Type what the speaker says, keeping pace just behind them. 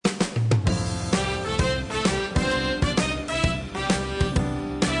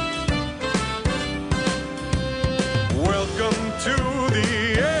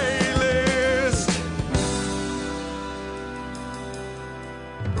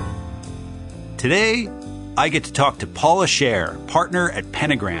Today, I get to talk to Paula Scher, partner at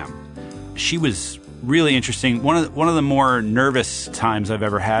Pentagram. She was really interesting. One of the more nervous times I've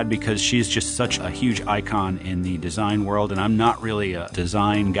ever had because she's just such a huge icon in the design world, and I'm not really a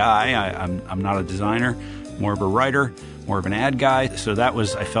design guy. I'm not a designer, more of a writer, more of an ad guy. So that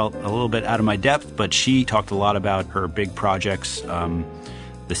was, I felt a little bit out of my depth, but she talked a lot about her big projects,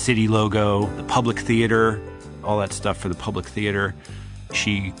 the city logo, the public theater, all that stuff for the public theater.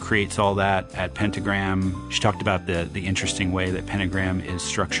 She creates all that at Pentagram. She talked about the interesting way that Pentagram is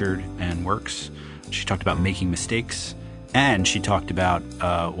structured and works. She talked about making mistakes. And she talked about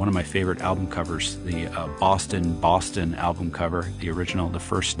one of my favorite album covers, the Boston album cover, the original, the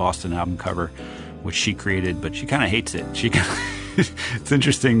first Boston album cover, which she created, but she kind of hates it. It's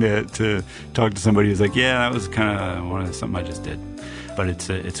interesting to talk to somebody who's like, yeah, that was kind of something I just did. But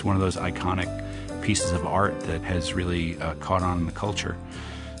it's one of those iconic pieces of art that has really caught on in the culture.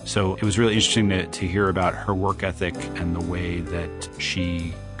 So it was really interesting to hear about her work ethic and the way that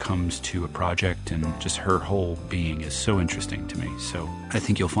she comes to a project, and just her whole being is so interesting to me. So I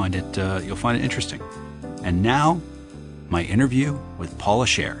think you'll find it interesting. And now, my interview with Paula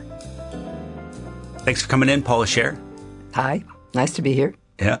Scher. Thanks for coming in, Paula Scher. Hi, nice to be here.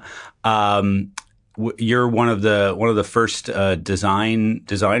 Yeah. You're one of the first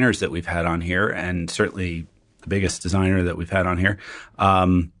designers that we've had on here, and certainly the biggest designer that we've had on here.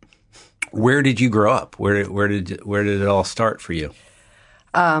 Where did you grow up? Where did it all start for you?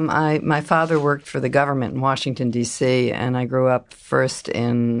 My father worked for the government in Washington, D.C., and I grew up first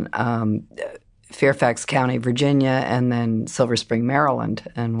in Fairfax County, Virginia, and then Silver Spring, Maryland,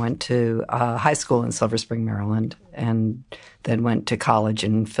 and went to high school in Silver Spring, Maryland, and then went to college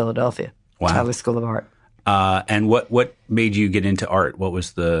in Philadelphia. Wow. Tyler School of Art. And what made you get into art? What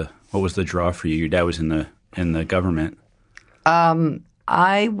was the draw for you? Your dad was in the government.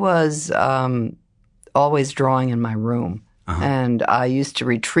 I was always drawing in my room, and I used to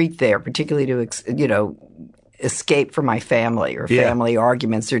retreat there, particularly to escape from my family or family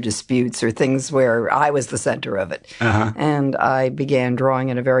arguments or disputes or things where I was the center of it. And I began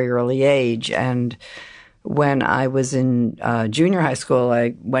drawing at a very early age. And when I was in junior high school,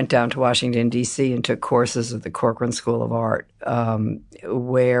 I went down to Washington, D.C. and took courses at the Corcoran School of Art,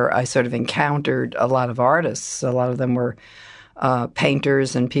 where I sort of encountered a lot of artists. A lot of them were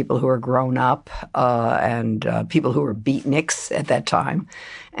painters and people who were grown up and people who were beatniks at that time.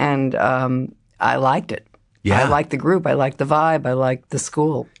 And I liked it. Yeah. I liked the group. I liked the vibe. I liked the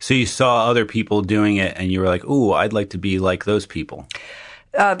school. So you saw other people doing it and you were like, ooh, I'd like to be like those people.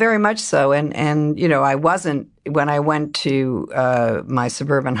 Very much so. And I wasn't, when I went to my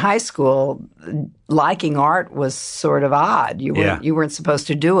suburban high school, liking art was sort of odd. You weren't supposed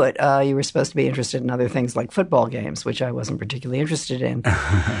to do it. You were supposed to be interested in other things like football games, which I wasn't particularly interested in.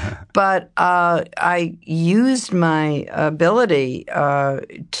 But I used my ability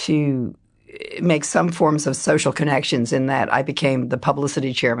to make some forms of social connections in that I became the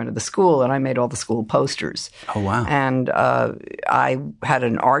publicity chairman of the school and I made all the school posters. Oh, wow. And I had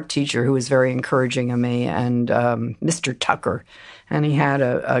an art teacher who was very encouraging of me, and Mr. Tucker. And he had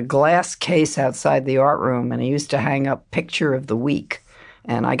a glass case outside the art room, and he used to hang up Picture of the Week.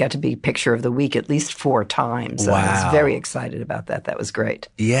 And I got to be Picture of the Week at least 4 times. Wow. I was very excited about that. That was great.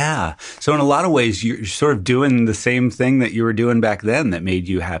 Yeah. So in a lot of ways, you're sort of doing the same thing that you were doing back then that made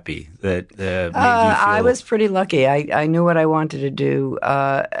you happy, that made you feel... I was pretty lucky. I knew what I wanted to do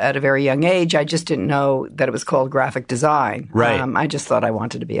at a very young age. I just didn't know that it was called graphic design. Right. I just thought I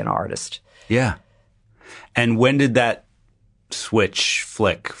wanted to be an artist. Yeah. And when did that switch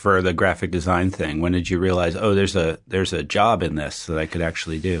flick for the graphic design thing? When did you realize, oh, there's a job in this that I could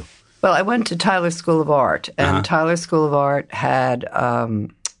actually do? Well, I went to Tyler School of Art, and Tyler School of Art had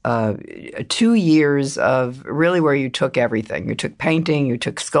 2 years of really where you took everything. You took painting, you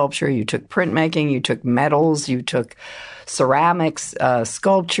took sculpture, you took printmaking, you took metals, you took ceramics,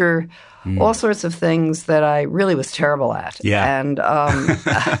 sculpture, all sorts of things that I really was terrible at. Yeah. And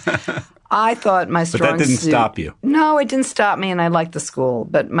I thought my strong suit... But that didn't stop you. No, it didn't stop me, and I liked the school.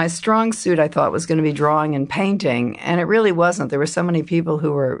 But my strong suit, I thought, was going to be drawing and painting, and it really wasn't. There were so many people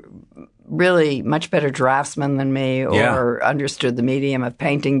who were really much better draftsmen than me or understood the medium of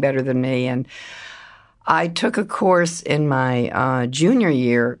painting better than me. And I took a course in my junior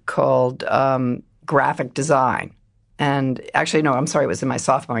year called graphic design. And actually, no, I'm sorry, it was in my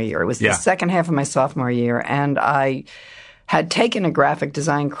sophomore year. It was the second half of my sophomore year, and I had taken a graphic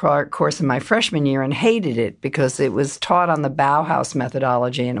design course in my freshman year and hated it because it was taught on the Bauhaus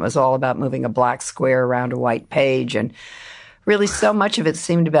methodology, and it was all about moving a black square around a white page. And really so much of it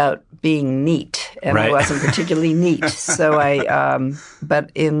seemed about being neat, and I wasn't particularly neat. So but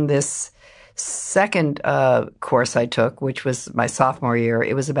in this second course I took, which was my sophomore year,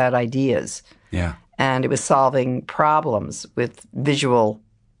 it was about ideas. Yeah. And it was solving problems with visual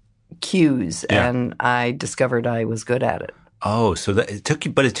cues, and I discovered I was good at it. Oh, so it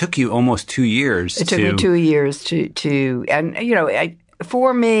took you almost 2 years. It took me 2 years to and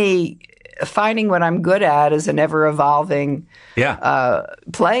for me, finding what I'm good at is an ever evolving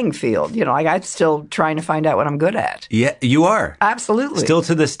playing field. I'm still trying to find out what I'm good at. Yeah, you are. Absolutely. Still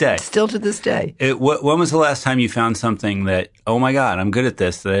to this day. Still to this day. When was the last time you found something that, oh my God, I'm good at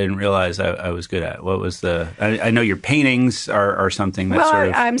this, that I didn't realize I was good at? What was I know your paintings are something that sort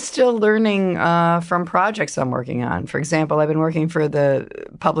of... I'm still learning from projects I'm working on. For example, I've been working for the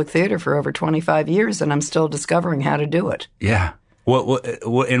Public Theater for over 25 years, and I'm still discovering how to do it. Yeah.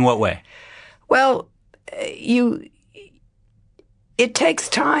 What in what way? Well, it takes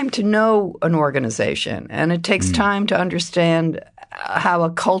time to know an organization, and it takes time to understand how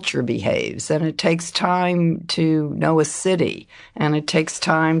a culture behaves, and it takes time to know a city, and it takes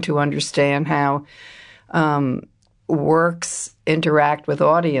time to understand how works interact with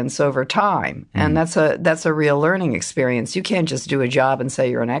audience over time. And that's a real learning experience. You can't just do a job and say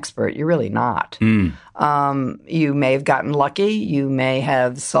you're an expert. You're really not. You may have gotten lucky. You may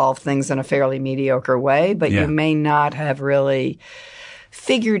have solved things in a fairly mediocre way, but you may not have really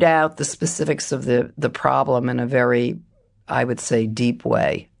figured out the specifics of the problem in a very, I would say, deep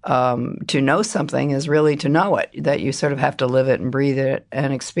way. To know something is really to know it, that you sort of have to live it and breathe it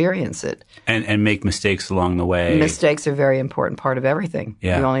and experience it. And make mistakes along the way. Mistakes are a very important part of everything.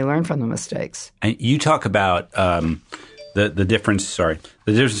 Yeah. You only learn from the mistakes. And you talk about the difference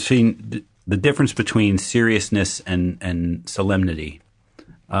between seriousness and solemnity.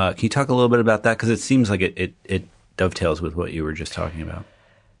 Can you talk a little bit about that? Because it seems like it dovetails with what you were just talking about.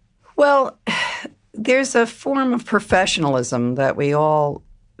 Well, there's a form of professionalism that we all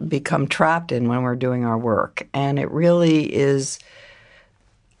become trapped in when we're doing our work. And it really is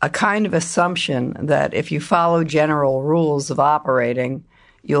a kind of assumption that if you follow general rules of operating,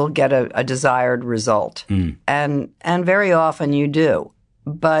 you'll get a desired result. And very often you do.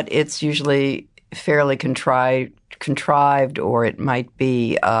 But it's usually fairly contrived, or it might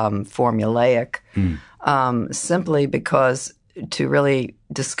be formulaic, simply because to really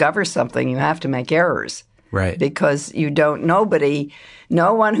discover something, you have to make errors. Right. Because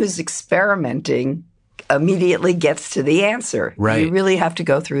no one who's experimenting immediately gets to the answer. Right. You really have to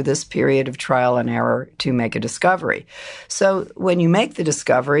go through this period of trial and error to make a discovery. So when you make the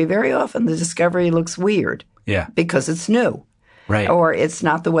discovery, very often the discovery looks weird. Yeah. Because it's new. Right. Or it's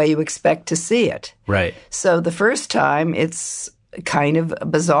not the way you expect to see it. Right. So the first time, it's kind of a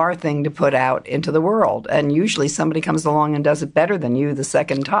bizarre thing to put out into the world. And usually somebody comes along and does it better than you the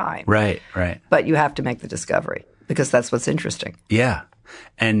second time. Right, right. But you have to make the discovery because that's what's interesting. Yeah.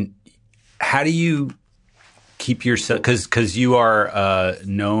 And how do you keep yourself – because you are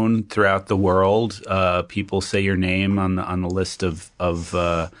known throughout the world. People say your name on the list of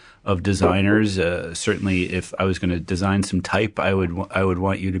designers. Certainly if I was going to design some type, I would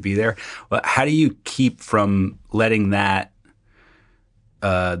want you to be there. But how do you keep from letting that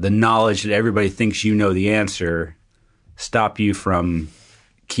the knowledge that everybody thinks you know the answer stop you from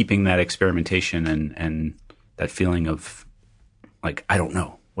keeping that experimentation and that feeling of like, I don't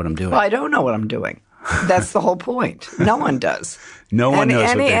know what I'm doing? Well, I don't know what I'm doing. That's the whole point. No one does. No one knows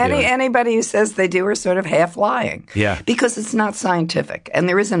what they're doing. Anybody who says they do are sort of half lying. Yeah. Because it's not scientific, and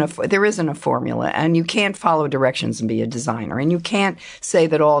there isn't a formula, and you can't follow directions and be a designer, and you can't say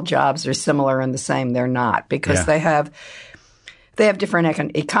that all jobs are similar and the same. They're not, because they have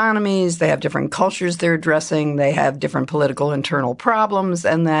different economies, they have different cultures they're addressing, they have different political internal problems,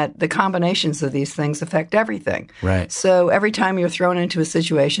 and that the combinations of these things affect everything. Right. So every time you're thrown into a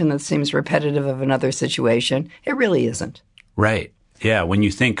situation that seems repetitive of another situation, it really isn't. Right. Yeah. When you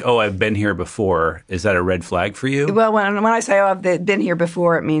think, oh, I've been here before, is that a red flag for you? Well, when I say, oh, I've been here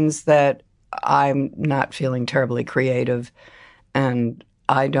before, it means that I'm not feeling terribly creative, and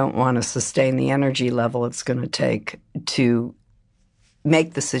I don't want to sustain the energy level it's going to take to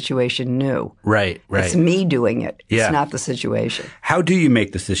make the situation new. Right. It's me doing it. Yeah. It's not the situation. How do you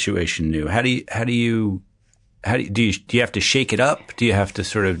make the situation new? Do you have to shake it up? Do you have to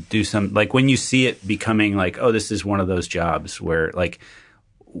sort of do some, like when you see it becoming like, oh, this is one of those jobs where, like,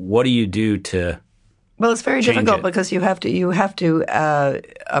 what do you do to? Well, it's very difficult because you have to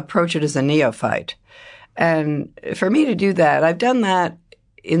approach it as a neophyte. And for me to do that, I've done that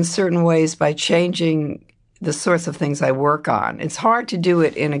in certain ways by changing the sorts of things I work on. It's hard to do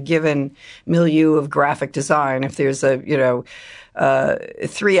it in a given milieu of graphic design. If there's a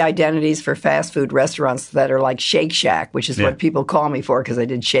 3 identities for fast food restaurants that are like Shake Shack, which is what people call me for because I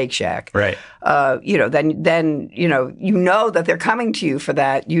did Shake Shack. Right. Then you know that they're coming to you for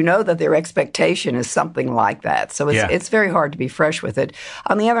that. You know that their expectation is something like that. So it's very hard to be fresh with it.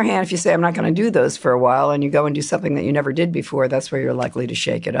 On the other hand, if you say, I'm not going to do those for a while, and you go and do something that you never did before, that's where you're likely to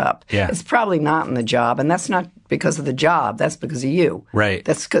shake it up. Yeah. It's probably not in the job, and that's not because of the job. That's because of you. Right.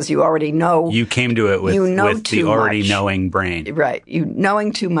 That's because you already know. You came to it with the already knowing brain. Right.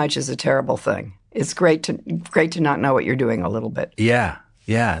 Knowing too much is a terrible thing. It's great to not know what you're doing a little bit. Yeah.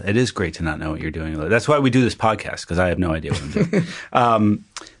 Yeah, it is great to not know what you're doing. That's why we do this podcast, because I have no idea what I'm doing.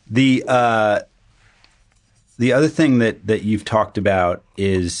 The other thing that you've talked about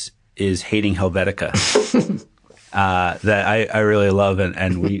is hating Helvetica. That I really love,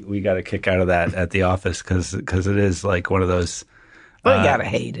 and we got a kick out of that at the office because it is like one of those. Well, you gotta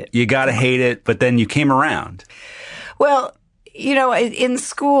hate it. You gotta hate it, but then you came around. Well, in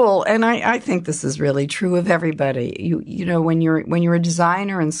school, and I think this is really true of everybody. When you're a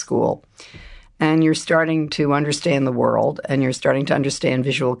designer in school, and you're starting to understand the world, and you're starting to understand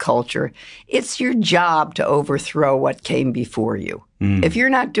visual culture, it's your job to overthrow what came before you. If you're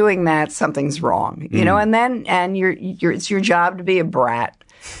not doing that, something's wrong. It's your job to be a brat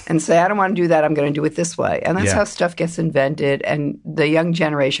and say, I don't want to do that. I'm going to do it this way. And that's how stuff gets invented. And the young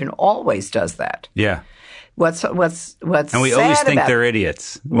generation always does that. Yeah. What's and we sad always think about, they're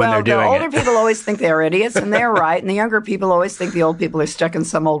idiots when they're doing it. The older people always think they're idiots, and they're right. And the younger people always think the old people are stuck in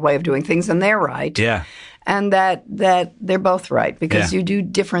some old way of doing things, and they're right. Yeah. And that they're both right, because you do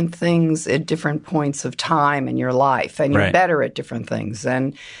different things at different points of time in your life, and you're better at different things.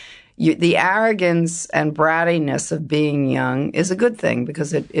 And the arrogance and brattiness of being young is a good thing,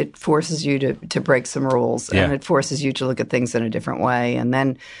 because it forces you to break some rules, and it forces you to look at things in a different way. And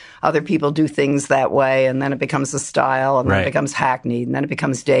then other people do things that way, and then it becomes a style, and then it becomes hackneyed, and then it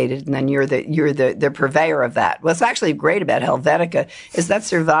becomes dated, and then you're the purveyor of that. What's actually great about Helvetica is that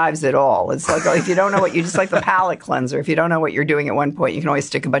survives it all. It's like, if you don't know what just like the palette cleanser. If you don't know what you're doing at one point, you can always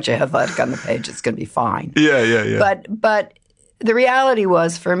stick a bunch of Helvetica on the page. It's going to be fine. Yeah. But the reality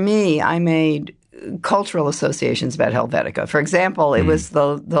was, for me, I made cultural associations about Helvetica. For example, it was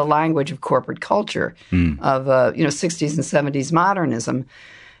the language of corporate culture of 60s and 70s modernism.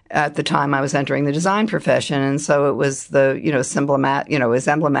 At the time, I was entering the design profession, and so it was was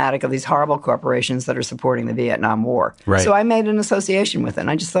emblematic of these horrible corporations that are supporting the Vietnam War. Right. So I made an association with it,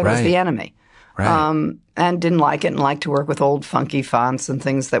 and I just thought it was the enemy. Right. And didn't like it, and liked to work with old funky fonts and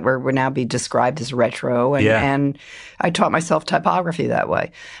things that would now be described as retro. And I taught myself typography that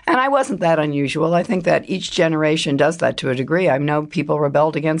way. And I wasn't that unusual. I think that each generation does that to a degree. I know people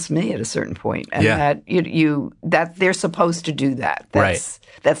rebelled against me at a certain point, and that they're supposed to do that.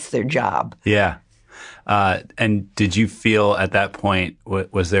 That's their job. Yeah. And did you feel at that point,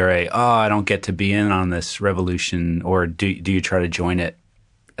 was there I don't get to be in on this revolution, or do you try to join it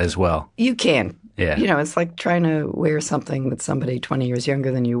as well? You can. Yeah. It's like trying to wear something that somebody 20 years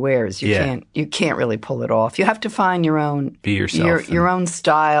younger than you wears. You can't really pull it off. You have to find your own be yourself. Your own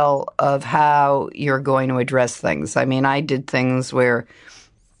style of how you're going to address things. I mean, I did things where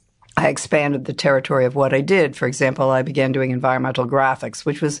I expanded the territory of what I did. For example, I began doing environmental graphics,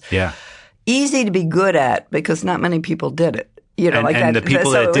 which was easy to be good at because not many people did it. And the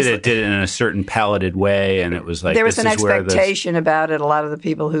people that did it in a certain paleted way, and it was like there was an expectation about it. A lot of the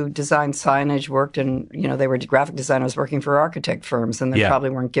people who designed signage worked in, they were graphic designers working for architect firms, and they probably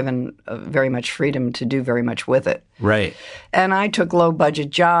weren't given very much freedom to do very much with it. Right. And I took low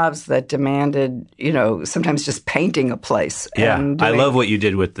budget jobs that demanded, sometimes just painting a place. Yeah, I love what you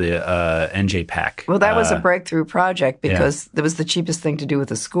did with the NJ Pack. Well, that was a breakthrough project because it was the cheapest thing to do with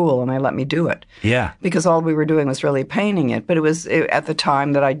the school, and they let me do it. Yeah. Because all we were doing was really painting it, but it was at the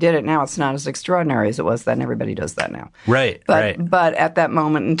time that I did it. Now it's not as extraordinary as it was then. Everybody does that now. Right. But at that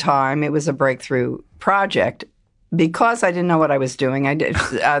moment in time, it was a breakthrough project. Because I didn't know what I was doing,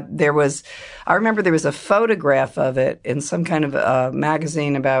 I remember there was a photograph of it in some kind of a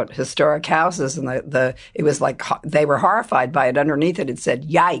magazine about historic houses, and it was like they were horrified by it. Underneath it said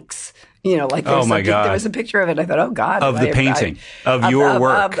 "Yikes." Oh my God. There was a picture of it. I thought, oh God. Of the painting. Of your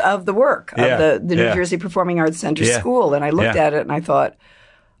work. Of the work. Of the New Jersey Performing Arts Center School. And I looked at it and I thought,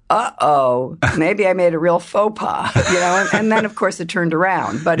 uh-oh, maybe I made a real faux pas. And then, of course, it turned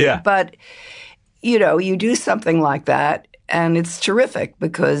around. But you do something like that, and it's terrific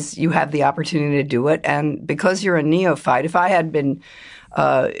because you have the opportunity to do it. And because you're a neophyte, if I had been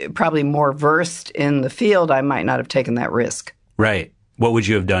probably more versed in the field, I might not have taken that risk. Right. What would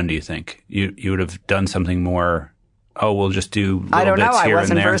you have done, do you think? You would have done something more oh, we'll just do little I don't know. bits I here and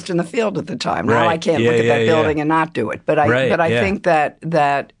wasn't there. versed in the field at the time. Now Right. I can't Yeah, look at yeah, that yeah. building and not do it. But I think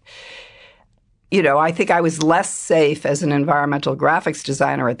that I think I was less safe as an environmental graphics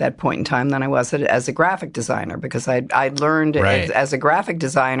designer at that point in time than I was as a graphic designer, because I learned as a graphic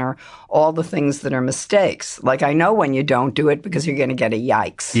designer all the things that are mistakes. Like, I know when you don't do it because you're going to get a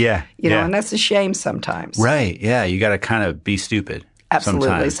yikes. Yeah. And that's a shame sometimes. Right. Yeah. You got to kind of be stupid.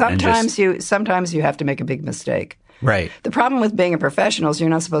 Absolutely. Sometimes Sometimes you have to make a big mistake. Right. The problem with being a professional is you're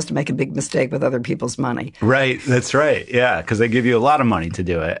not supposed to make a big mistake with other people's money. Right. That's right. Yeah. Because they give you a lot of money to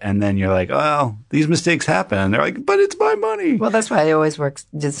do it. And then you're like, well, these mistakes happen. And they're like, but it's my money. Well, that's why I always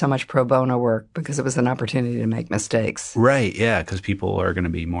did so much pro bono work, because it was an opportunity to make mistakes. Right. Yeah. Because people are going to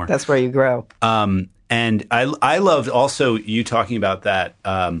be more. That's where you grow. And I loved also you talking about that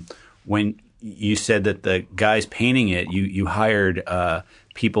when you said that the guys painting it, you hired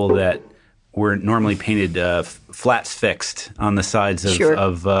people that were normally painted flats fixed on the sides of. Sure.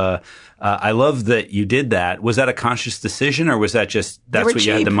 I love that you did that. Was that a conscious decision, or was that just that's what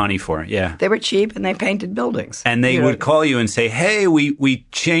you had the money for? Yeah, they were cheap and they painted buildings. And they would call you and say, "Hey, we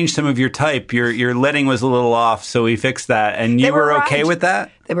changed some of your type. Your leading was a little off, so we fixed that." And you were okay with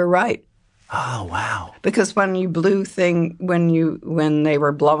that? They were right. Oh, wow. Because when you when they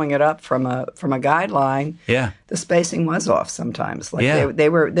were blowing it up from a guideline, the spacing was off sometimes. Like they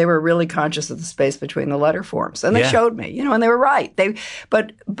were really conscious of the space between the letter forms, and they showed me, and they were right.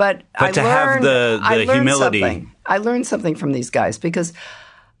 But I to learned, have the humility, I learned something from these guys, because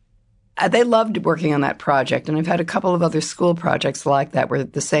they loved working on that project, and I've had a couple of other school projects like that where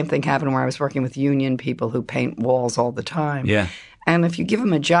the same thing happened, where I was working with union people who paint walls all the time. Yeah. And if you give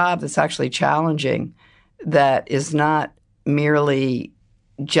them a job that's actually challenging, that is not merely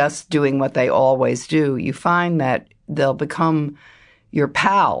just doing what they always do, you find that they'll become your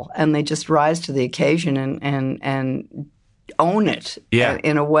pal, and they just rise to the occasion and own it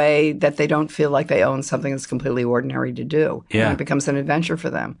in a way that they don't feel like they own something that's completely ordinary to do. Yeah. And it becomes an adventure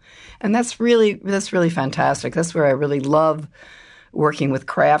for them. And that's really fantastic. That's where I really love working with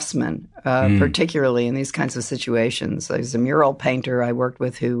craftsmen, particularly in these kinds of situations. There's a mural painter I worked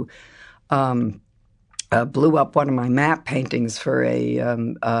with who blew up one of my map paintings for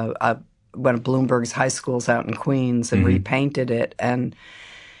one of Bloomberg's high schools out in Queens and repainted it. And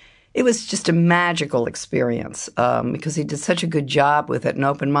it was just a magical experience because he did such a good job with it and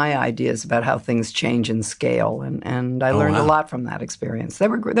opened my ideas about how things change in scale. And I learned a lot from that experience.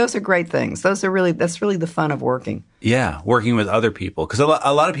 Those are great things. That's really the fun of working. Yeah, working with other people. Because a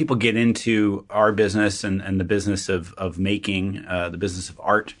lot of people get into our business and the business of making, the business of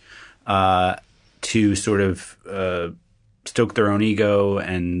art, to sort of stoke their own ego,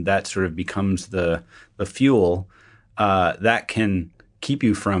 and that sort of becomes the fuel that can keep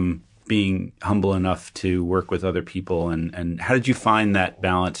you from being humble enough to work with other people. And how did you find that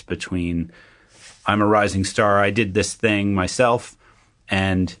balance between I'm a rising star, I did this thing myself,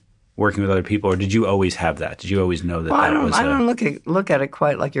 and working with other people? Or did you always have that? Did you always know that that was? I don't look at it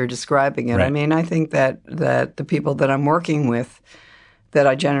quite like you're describing it. Right. I mean, I think that the people that I'm working with, that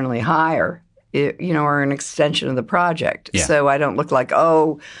I generally hire, are an extension of the project. Yeah. So I don't look like,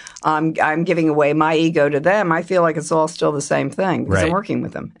 I'm giving away my ego to them. I feel like it's all still the same thing because I'm working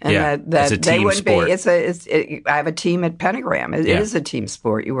with them. And that it's a team sport. I have a team at Pentagram. It is a team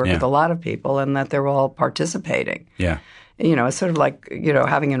sport. You work with a lot of people, and that they're all participating. Yeah. It's sort of like,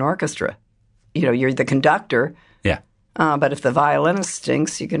 having an orchestra. You're the conductor. Yeah. But if the violinist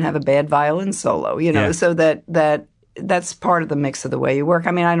stinks, you can have a bad violin solo, so that's part of the mix of the way you work.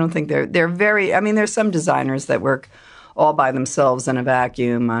 I mean, I don't think they're very – I mean, there's some designers that work all by themselves in a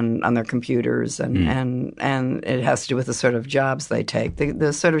vacuum on their computers, and it has to do with the sort of jobs they take.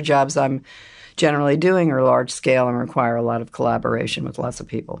 The sort of jobs I'm generally doing are large scale and require a lot of collaboration with lots of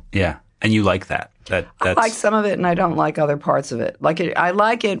people. Yeah. And you like that? I like some of it, and I don't like other parts of it. I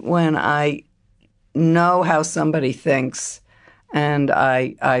like it when I know how somebody thinks, and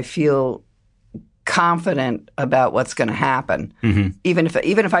I feel confident about what's going to happen. Mm-hmm. Even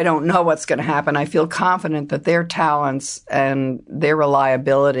if I don't know what's going to happen, I feel confident that their talents and their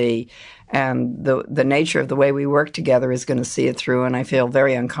reliability and the nature of the way we work together is going to see it through. And I feel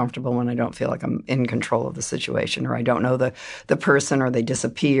very uncomfortable when I don't feel like I'm in control of the situation, or I don't know the person, or they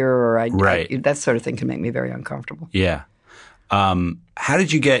disappear, or that sort of thing can make me very uncomfortable. Yeah. How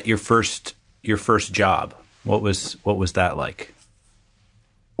did you get your first job? What was that like?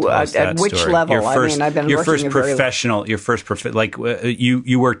 At which story. Level? I've been your first professional. Your first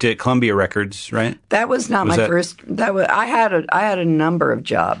you worked at Columbia Records, right? That was not my first. I had a number of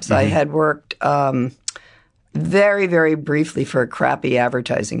jobs. Mm-hmm. I had worked very, very briefly for a crappy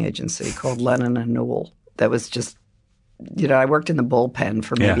advertising agency called Lennon and Newell. That was just I worked in the bullpen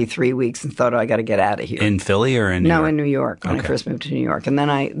for maybe 3 weeks and thought, I got to get out of here. In Philly or in New York? No, in New York when I first moved to New York. And then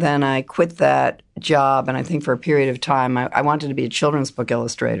I quit that job, and I think for a period of time I wanted to be a children's book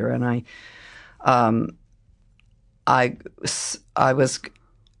illustrator, and I was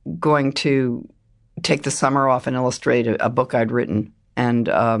going to take the summer off and illustrate a book I'd written. And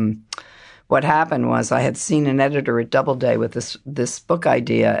what happened was I had seen an editor at Doubleday with this book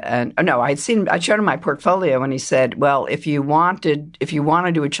idea, and I showed him my portfolio, and he said, "Well, if you want to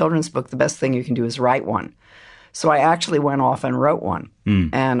do a children's book, the best thing you can do is write one." So I actually went off and wrote one,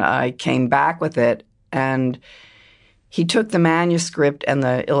 and I came back with it, and he took the manuscript and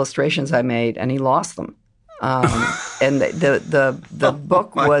the illustrations I made, and he lost them. And the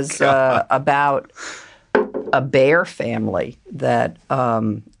book was about a bear family that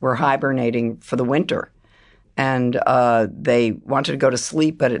were hibernating for the winter. And they wanted to go to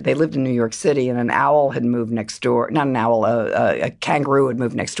sleep, but they lived in New York City, and an owl had moved next door. Not an owl, a kangaroo had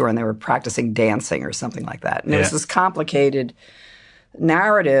moved next door, and they were practicing dancing or something like that. And there was this complicated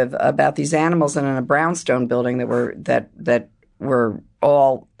narrative about these animals in a brownstone building that were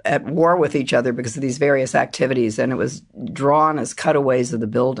all at war with each other because of these various activities, and it was drawn as cutaways of the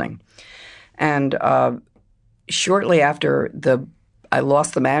building. And shortly after I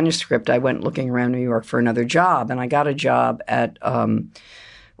lost the manuscript, I went looking around New York for another job, and I got a job at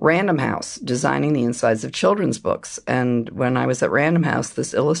Random House designing the insides of children's books. And when I was at Random House,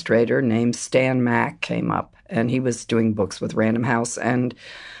 this illustrator named Stan Mack came up, and he was doing books with Random House, and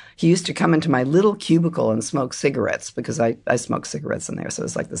he used to come into my little cubicle and smoke cigarettes because I smoked cigarettes in there. So it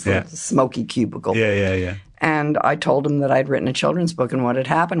was like this little smoky cubicle. Yeah. And I told him that I'd written a children's book and what had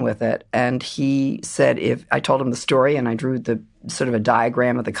happened with it. And he said I told him the story, and I drew the sort of a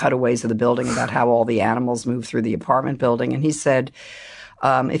diagram of the cutaways of the building about how all the animals move through the apartment building. And he said,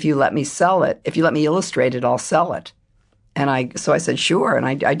 if you let me illustrate it, I'll sell it. And so I said, sure. And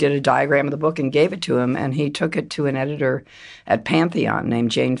I did a diagram of the book and gave it to him. And he took it to an editor at Pantheon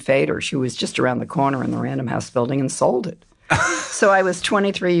named Jane Fader. She was just around the corner in the Random House building, and sold it. So I was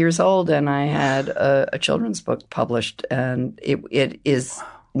 23 years old, and I had a children's book published. And it is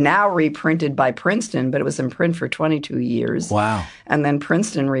now reprinted by Princeton, but it was in print for 22 years. Wow. And then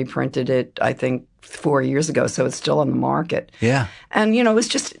Princeton reprinted it, I think, 4 years ago, so it's still on the market. Yeah. And, it was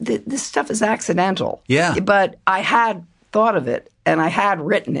just this stuff is accidental. Yeah. But I had thought of it, and I had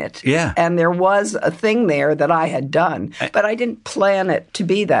written it. Yeah. And there was a thing there that I had done. But I didn't plan it to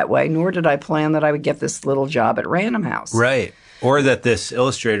be that way, nor did I plan that I would get this little job at Random House. Right. Or that this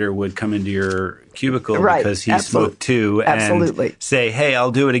illustrator would come into your cubicle because he smoked too and say, hey,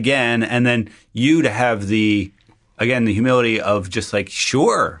 I'll do it again. And then you to have the humility of just like,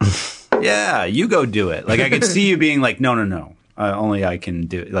 sure, yeah, you go do it. Like I could see you being like, no. Only I can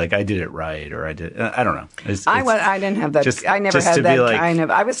do it. Like I did it right, or I did. I don't know. I didn't have that. I never had that kind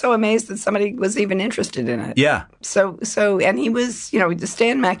of. I was so amazed that somebody was even interested in it. Yeah. So, and he was.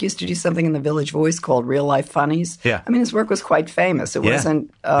 Stan Mack used to do something in the Village Voice called Real Life Funnies. Yeah. I mean, his work was quite famous. It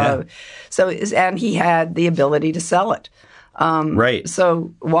wasn't. So, and he had the ability to sell it. Right.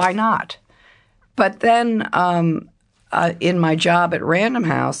 So why not? But then. In my job at Random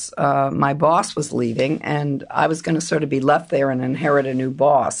House, my boss was leaving, and I was going to sort of be left there and inherit a new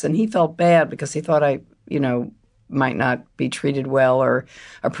boss. And he felt bad because he thought I, might not be treated well or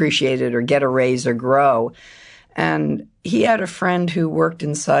appreciated or get a raise or grow. And he had a friend who worked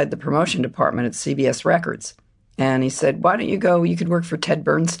inside the promotion department at CBS Records. And he said, why don't you go? You could work for Ted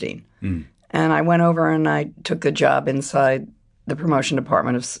Bernstein. Mm. And I went over and I took a job inside the promotion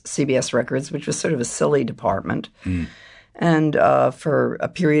department of CBS Records, which was sort of a silly department. Mm. And for a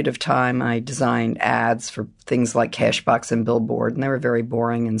period of time, I designed ads for things like Cashbox and Billboard, and they were very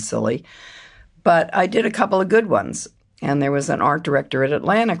boring and silly. But I did a couple of good ones. And there was an art director at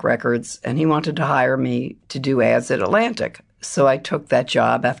Atlantic Records, and he wanted to hire me to do ads at Atlantic. So I took that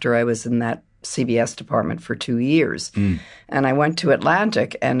job after I was in that CBS department for 2 years. Mm. And I went to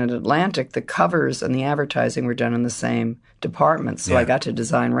Atlantic, and at Atlantic, the covers and the advertising were done in the same department. So I got to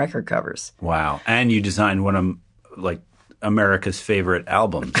design record covers. Wow. And you designed one of, America's favorite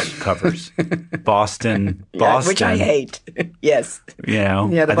albums covers. Boston. Which I hate. Yes. I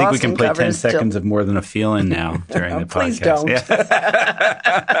think we can play 10 seconds of More Than a Feeling now during the podcast. Please don't.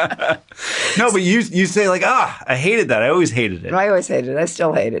 Yeah. No, but you say I hated that. I always hated it. I always hated it. I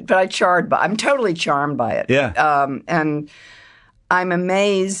still hate it. But I'm totally charmed by it. Yeah. And I'm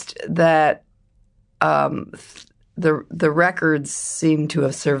amazed that the records seem to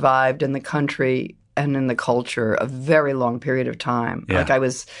have survived in the country and in the culture a very long period of time. Yeah. I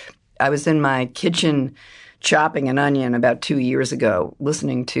was in my kitchen chopping an onion about 2 years ago,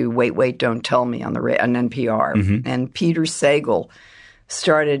 listening to Wait, Wait, Don't Tell Me on NPR. Mm-hmm. And Peter Sagal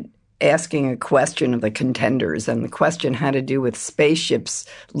started asking a question of the contenders, and the question had to do with spaceships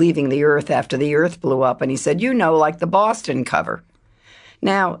leaving the Earth after the Earth blew up. And he said, like the Boston cover.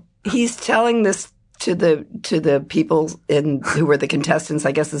 Now, he's telling this to the people who were the contestants.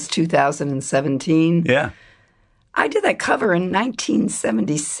 I guess it's 2017. Yeah. I did that cover in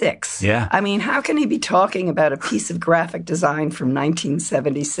 1976. Yeah. I mean, how can he be talking about a piece of graphic design from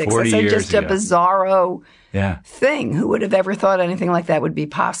 1976? 40 That's years just ago. a bizarro Yeah. thing. Who would have ever thought anything like that would be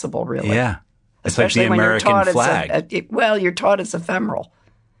possible, really? Yeah. It's Especially like the when American you're taught flag. You're taught it's ephemeral.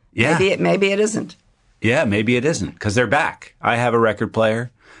 Yeah. Maybe it isn't. Yeah, maybe it isn't, because they're back. I have a record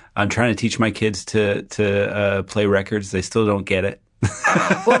player. I'm trying to teach my kids to play records. They still don't get it.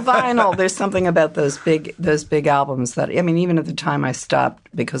 Well, vinyl, there's something about those big albums that, I mean, even at the time I stopped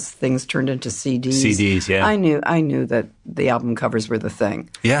because things turned into CDs. CDs, yeah. I knew that the album covers were the thing.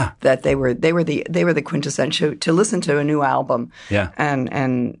 Yeah. That they were the quintessential to listen to a new album. Yeah.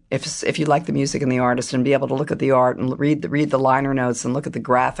 And if you like the music and the artist and be able to look at the art and read the liner notes and look at the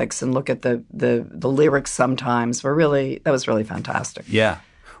graphics and look at the lyrics sometimes that was really fantastic. Yeah.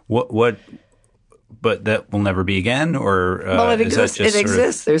 What but that will never be again, or well, it exists. Is that just it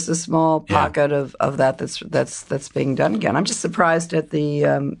exists. There's a small pocket Yeah. of that that's being done again. I'm just surprised at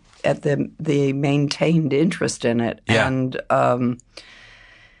the maintained interest in it, Yeah. and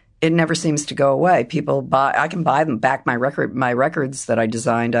it never seems to go away. People buy. I can buy them back. My records that I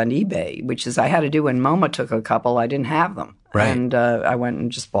designed on eBay, which is I had to do when MoMA took a couple. I didn't have them, Right. and I went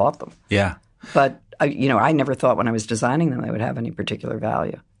and just bought them. Yeah. But I never thought when I was designing them they would have any particular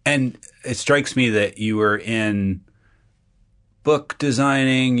value. And it strikes me that you were in book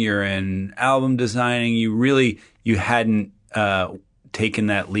designing, you're in album designing. You hadn't taken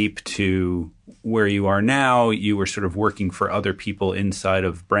that leap to where you are now. You were sort of working for other people inside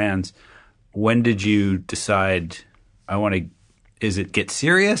of brands. When did you decide, is it get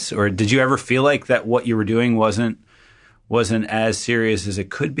serious? Or did you ever feel like that what you were doing wasn't as serious as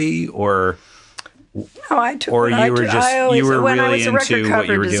it could be? Or... No, I took. Or you were when I really was a record into what you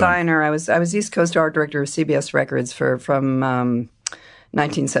cover were designer. I was East Coast art director of CBS Records from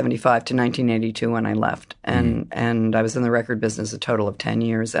 1975 to 1982 when I left, and I was in the record business a total of 10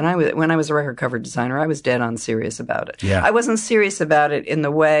 years. And when I was a record cover designer, I was dead on serious about it. Yeah. I wasn't serious about it in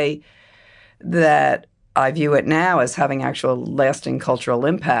the way that I view it now as having actual lasting cultural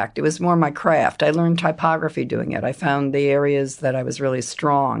impact. It was more my craft. I learned typography doing it. I found the areas that I was really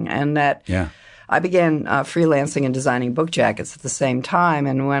strong, and that. Yeah. I began freelancing and designing book jackets at the same time.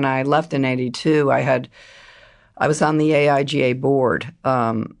 And when I left in '82, I was on the AIGA board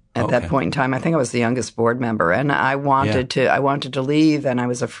at that point in time. I think I was the youngest board member, and I wanted to leave. And I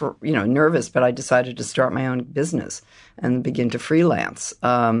was nervous, but I decided to start my own business and begin to freelance,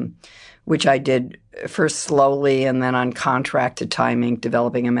 which I did first slowly and then on contract to Time Inc.,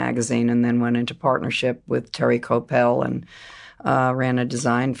 developing a magazine, and then went into partnership with Terry Coppell and ran a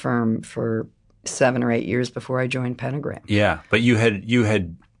design firm for 7 or 8 years before I joined Pentagram. Yeah, but you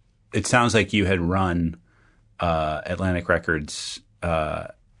had. It sounds like you had run Atlantic Records. Well,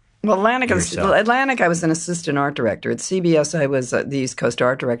 Atlantic, I was an assistant art director. At CBS, I was the East Coast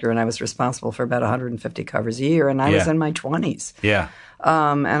art director, and I was responsible for about 150 covers a year. And I was in my 20s. Yeah.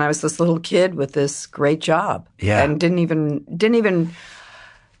 And I was this little kid with this great job. Yeah. And didn't even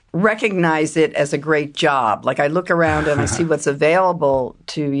recognize it as a great job. Like I look around and I see what's available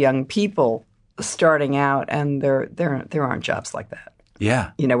to young people starting out, and there aren't jobs like that.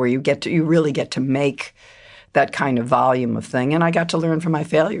 Yeah. Where you really get to make that kind of volume of thing. And I got to learn from my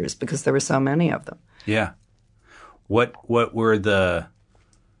failures because there were so many of them. Yeah. What were the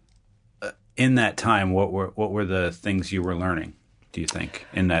in that time? What were the things you were learning? Do you think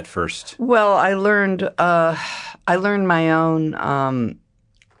in that first? Well, I learned my own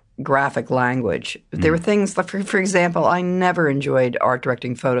graphic language. There were things like, for example, I never enjoyed art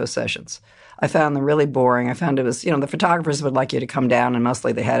directing photo sessions. I found them really boring. I found it was, the photographers would like you to come down, and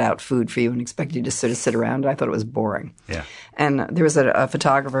mostly they had out food for you and expect you to sort of sit around. I thought it was boring. Yeah. And there was a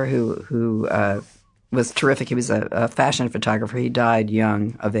photographer who was terrific. He was a fashion photographer. He died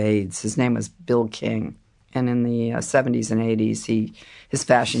young of AIDS. His name was Bill King. And in the 70s and 80s, his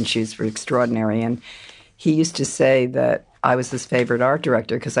fashion shoots were extraordinary. And he used to say that I was his favorite art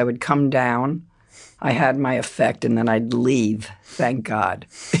director because I would come down, I had my effect, and then I'd leave. Thank God.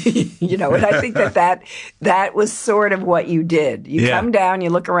 And I think that was sort of what you did. You come down, you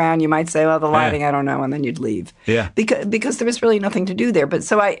look around, you might say, well, the lighting, I don't know, and then you'd leave. Yeah. Because there was really nothing to do there. But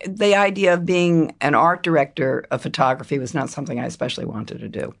so the idea of being an art director of photography was not something I especially wanted to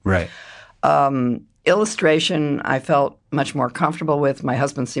do. Right. illustration I felt much more comfortable with. My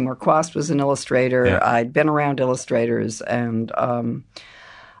husband, Seymour Quast, was an illustrator. Yeah. I'd been around illustrators, and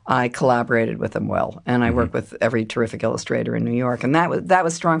I collaborated with them well. And I worked with every terrific illustrator in New York. And that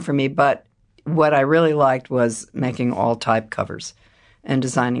was strong for me. But what I really liked was making all type covers and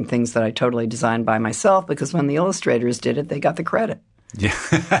designing things that I totally designed by myself, because when the illustrators did it, they got the credit. Yeah.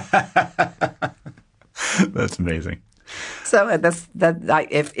 That's amazing. So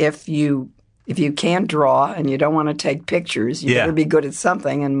if you can't draw and you don't want to take pictures, you better be good at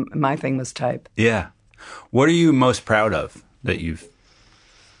something. And my thing was type. Yeah. What are you most proud of that you've?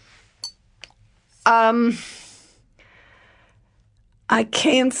 I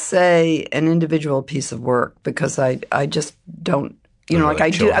can't say an individual piece of work, because I just don't. You know, like I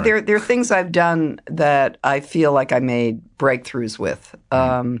do. There are things I've done that I feel like I made breakthroughs with.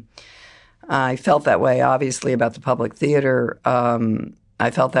 I felt that way, obviously, about the public theater.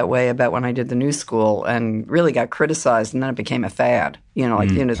 I felt that way about when I did the New School, and really got criticized, and then it became a fad. You know,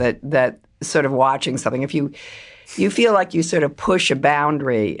 like you know that sort of watching something. If you feel like you sort of push a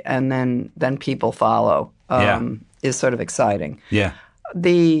boundary, and then people follow, is sort of exciting. Yeah.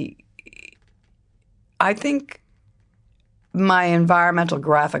 I think my environmental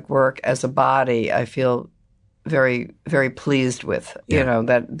graphic work as a body, I feel very, very pleased with. Yeah. You know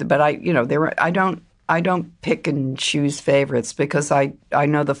that, but I don't pick and choose favorites, because I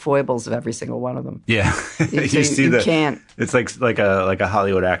know the foibles of every single one of them. Yeah, you can't. It's like a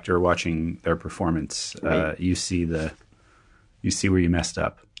Hollywood actor watching their performance. Right. You see where you messed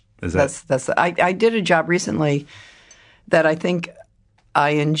up. I did a job recently that I think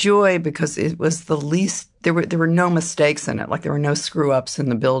I enjoy, because it was the least. There were no mistakes in it. Like, there were no screw ups in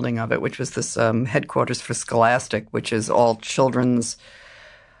the building of it, which was this headquarters for Scholastic, which is all children's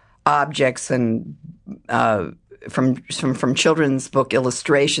objects and from children's book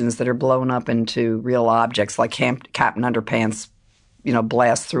illustrations that are blown up into real objects, like Captain Underpants, you know,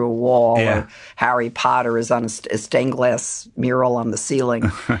 blast through a wall, or Harry Potter is on a stained glass mural on the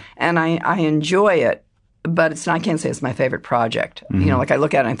ceiling, and I enjoy it. But I can't say it's my favorite project. Mm-hmm. You know, like I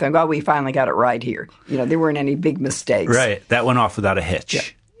look at it and think, oh, we finally got it right here. You know, there weren't any big mistakes. Right. That went off without a hitch. Yeah.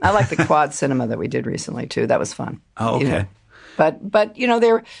 I like the quad cinema that we did recently, too. That was fun. Oh, okay. You know? But you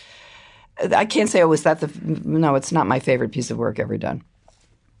know, I can't say, oh, is that no, it's not my favorite piece of work ever done.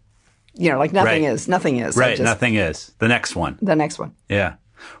 You know, like nothing is. Nothing is. Right, nothing is. The next one. The next one. Yeah.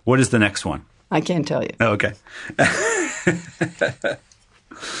 What is the next one? I can't tell you. Oh, okay.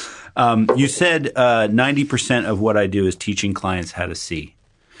 You said 90% of what I do is teaching clients how to see.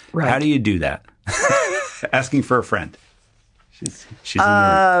 Right. How do you do that? Asking for a friend. She's in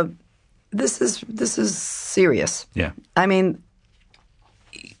the room. This is serious. Yeah. I mean,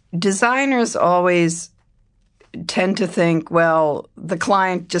 designers always tend to think, well, the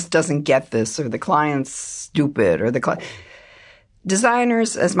client just doesn't get this, or the client's stupid, or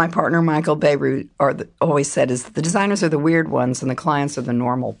designers, as my partner Michael Beirut always said, is the designers are the weird ones and the clients are the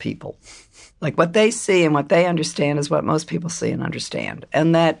normal people. Like, what they see and what they understand is what most people see and understand.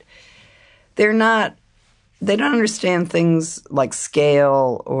 And that they don't understand things like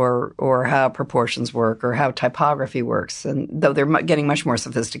scale or how proportions work or how typography works, and though they're getting much more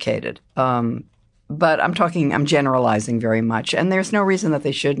sophisticated. But I'm generalizing very much, and there's no reason that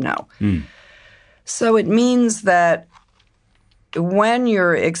they should know. Mm. So it means that when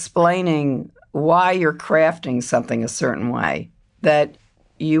you're explaining why you're crafting something a certain way, that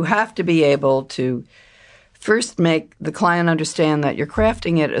you have to be able to first make the client understand that you're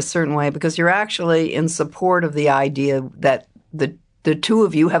crafting it a certain way because you're actually in support of the idea that the two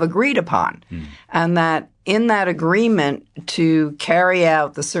of you have agreed upon. Mm. And that in that agreement to carry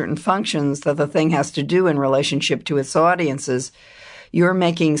out the certain functions that the thing has to do in relationship to its audiences, you're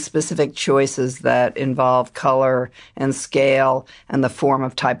making specific choices that involve color and scale and the form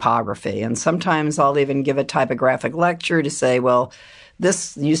of typography. And sometimes I'll even give a typographic lecture to say, well,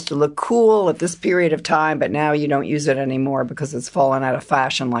 this used to look cool at this period of time, but now you don't use it anymore because it's fallen out of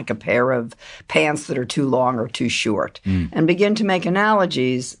fashion, like a pair of pants that are too long or too short. Mm. And begin to make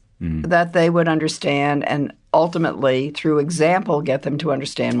analogies that they would understand, and ultimately, through example, get them to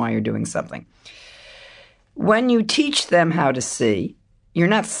understand why you're doing something. When you teach them how to see, you're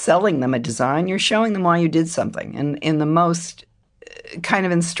not selling them a design, you're showing them why you did something, and in the most kind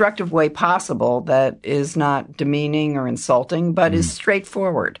of instructive way possible that is not demeaning or insulting, but is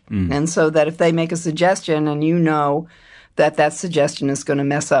straightforward. Mm. And so that if they make a suggestion and you know that that suggestion is going to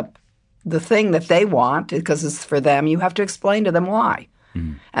mess up the thing that they want because it's for them, you have to explain to them why.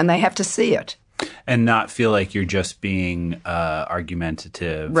 Mm. And they have to see it. And not feel like you're just being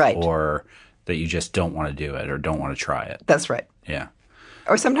argumentative, right, or that you just don't want to do it or don't want to try it. That's right. Yeah.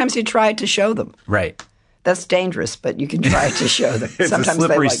 Or sometimes you try to show them. Right. That's dangerous, but you can try to show them. It's Sometimes a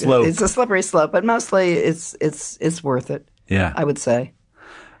slippery slope. It's a slippery slope, but mostly it's worth it. Yeah. I would say.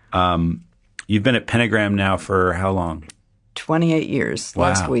 You've been at Pentagram now for how long? 28 years. Wow.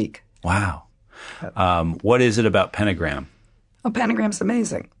 Last week. Wow. What is it about Pentagram? Oh, Pentagram's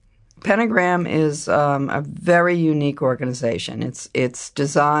amazing. Pentagram is a very unique organization. It's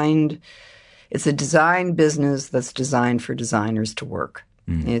designed. It's a design business that's designed for designers to work.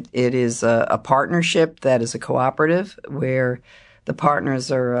 It is a partnership that is a cooperative where the partners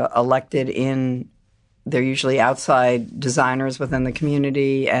are elected in. They're usually outside designers within the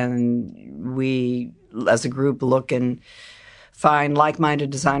community, and we, as a group, look and find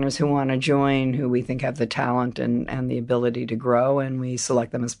like-minded designers who want to join, who we think have the talent and the ability to grow, and we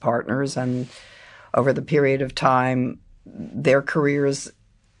select them as partners. And over the period of time, their careers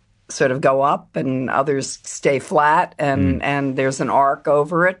sort of go up and others stay flat, and there's an arc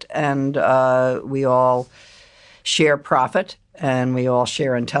over it, and we all share profit, and we all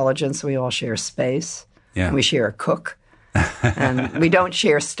share intelligence, we all share space, and we share a cook. And we don't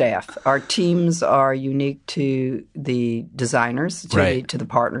share staff. Our teams are unique to the designers, to the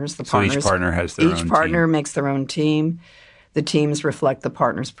partners. The partners. Each partner has their own team. Each partner makes their own team. The teams reflect the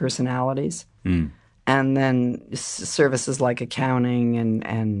partners' personalities. And then services like accounting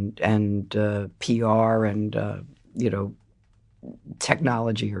and PR and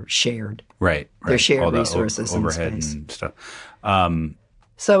technology are shared. Right. They're shared all resources and overhead space. And stuff.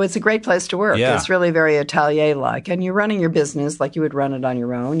 So it's a great place to work. Yeah. It's really very atelier-like. And you're running your business like you would run it on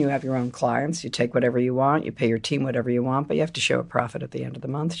your own. You have your own clients. You take whatever you want. You pay your team whatever you want. But you have to show a profit at the end of the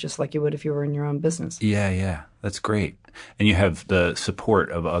month, just like you would if you were in your own business. Yeah. That's great. And you have the support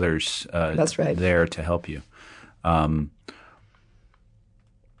of others That's right. there to help you.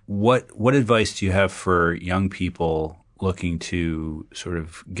 What advice do you have for young people looking to sort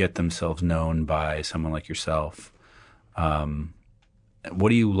of get themselves known by someone like yourself? What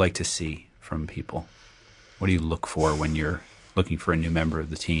do you like to see from people? What do you look for when you're looking for a new member of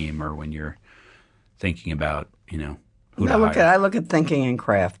the team, or when you're thinking about, who to hire? I look at thinking and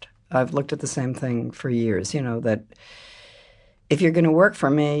craft. I've looked at the same thing for years, that if you're going to work for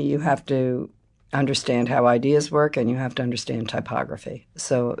me, you have to understand how ideas work, and you have to understand typography.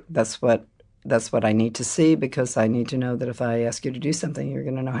 So that's what I need to see, because I need to know that if I ask you to do something, you're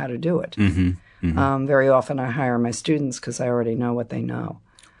going to know how to do it. Very often I hire my students because I already know what they know.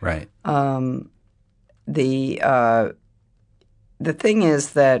 Right. The thing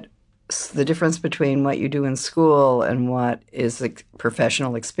is that the difference between what you do in school and what is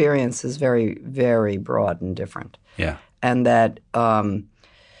professional experience is very, very broad and different. Yeah. And that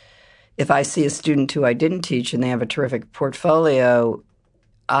if I see a student who I didn't teach and they have a terrific portfolio,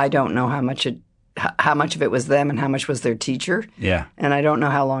 I don't know how much of it was them and how much was their teacher. Yeah. And I don't know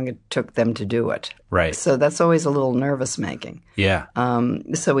how long it took them to do it. Right. So that's always a little nervous making. Yeah.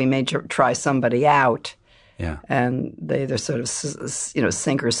 So we may try somebody out. Yeah. And they either sort of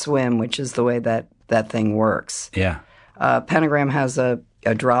sink or swim, which is the way that thing works. Yeah. Pentagram has a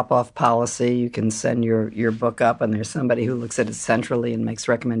drop-off policy. You can send your book up, and there's somebody who looks at it centrally and makes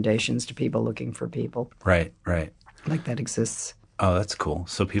recommendations to people looking for people. Right. Like that exists. Oh, that's cool.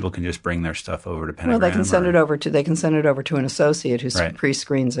 So people can just bring their stuff over to Pentagram. Well, they can send it over to an associate who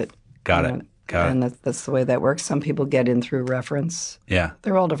pre-screens it. Got it. And that's the way that works. Some people get in through reference. Yeah.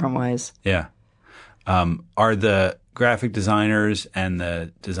 They're all different ways. Yeah. Are the graphic designers and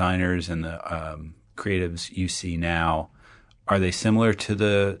the designers and the creatives you see now, are they similar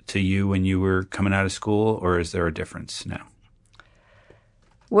to you when you were coming out of school, or is there a difference now?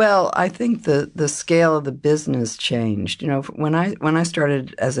 Well, I think the scale of the business changed. When I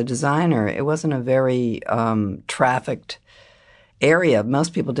started as a designer, it wasn't a very trafficked area.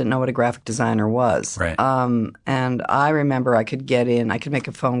 Most people didn't know what a graphic designer was. Right. And I remember I could make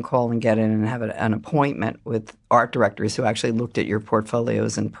a phone call and get in and have an appointment with art directors who actually looked at your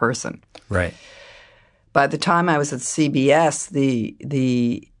portfolios in person. Right. By the time I was at CBS,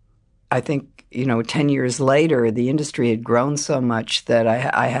 I think 10 years later, the industry had grown so much that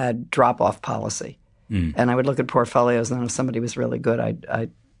I had drop-off policy. And I would look at portfolios, and if somebody was really good,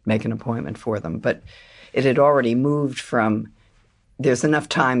 I'd make an appointment for them. But it had already moved from there's enough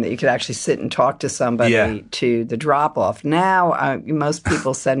time that you could actually sit and talk to somebody to the drop-off. Now, most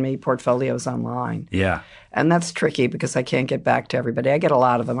people send me portfolios online. Yeah. And that's tricky because I can't get back to everybody. I get a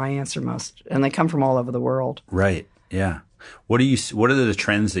lot of them. I answer most. And they come from all over the world. Right. Yeah. What are the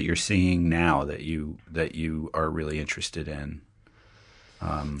trends that you're seeing now that you are really interested in?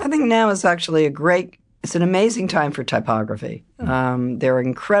 I think now is actually a great it's an amazing time for typography. There are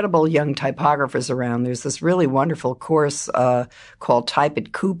incredible young typographers around. There's this really wonderful course called Type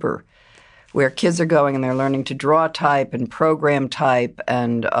at Cooper, where kids are going and they're learning to draw type and program type,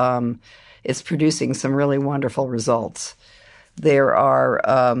 and it's producing some really wonderful results. There are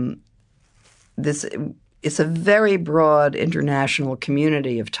it's a very broad international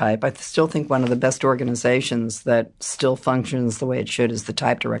community of type. I still think one of the best organizations that still functions the way it should is the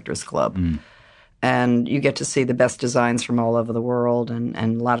Type Directors Club. And you get to see the best designs from all over the world, and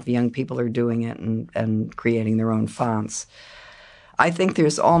a lot of young people are doing it and creating their own fonts. I think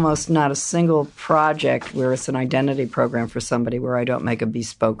there's almost not a single project where it's an identity program for somebody where I don't make a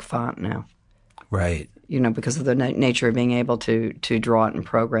bespoke font now. Right. Because of the nature of being able to draw it and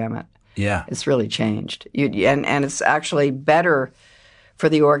program it. Yeah. It's really changed. And it's actually better for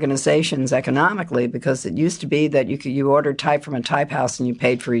the organizations economically, because it used to be that you ordered type from a type house and you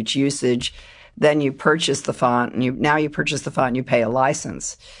paid for each usage. Then you purchase the font, and now you purchase the font and you pay a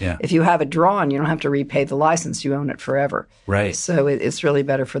license. Yeah. If you have it drawn, you don't have to repay the license. You own it forever. Right. So it's really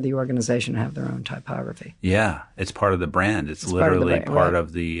better for the organization to have their own typography. Yeah. It's part of the brand. It's literally part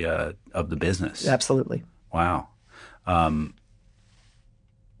of the business. Absolutely. Wow. Do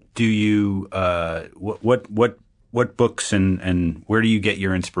you what books and where do you get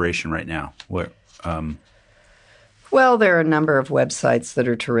your inspiration right now? Well, there are a number of websites that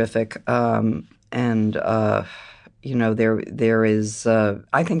are terrific, and there is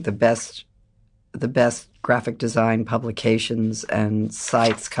I think the best graphic design publications and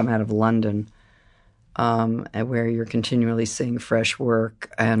sites come out of London, and where you're continually seeing fresh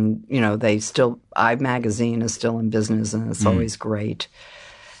work, and iMagazine is still in business, and it's always great,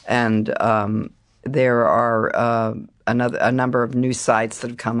 and there are a number of new sites that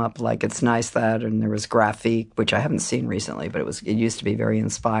have come up, like It's Nice That, and there was Graphique, which I haven't seen recently, but it used to be very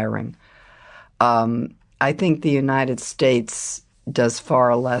inspiring. I think the United States does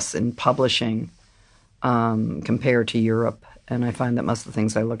far less in publishing compared to Europe, and I find that most of the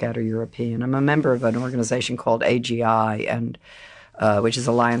things I look at are European. I'm a member of an organization called AGI, and which is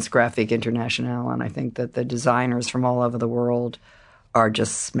Alliance Graphique Internationale, and I think that the designers from all over the world are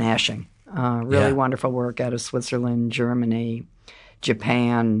just smashing. Really wonderful work out of Switzerland, Germany,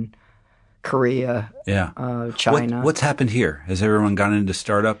 Japan, Korea, China. What's happened here? Has everyone gone into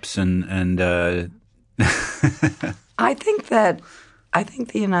startups and I think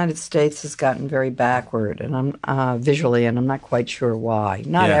the United States has gotten very backward, and I'm visually, and I'm not quite sure why.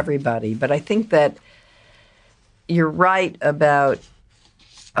 Not everybody, but I think that you're right about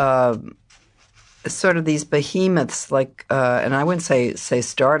sort of these behemoths, like, and I wouldn't say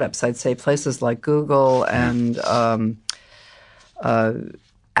startups. I'd say places like Google and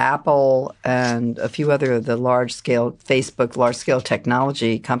Apple and a few other of the large-scale Facebook, large-scale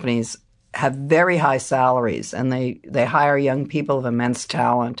technology companies have very high salaries, and they hire young people of immense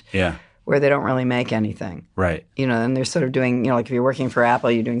talent. Yeah. Where they don't really make anything. Right. And they're sort of doing, like if you're working for Apple,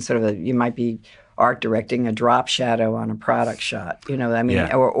 you're doing sort of you might be art directing a drop shadow on a product shot.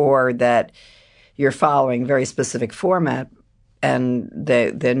 Or that you're following very specific format, and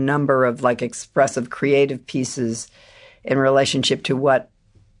the number of like expressive creative pieces in relationship to what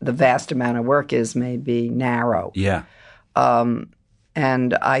the vast amount of work is may be narrow. Yeah. And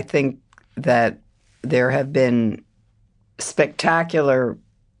I think that there have been spectacular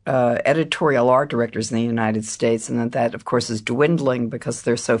editorial art directors in the United States, and that of course is dwindling because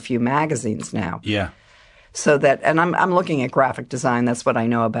there's so few magazines now. Yeah. So and I'm looking at graphic design. That's what I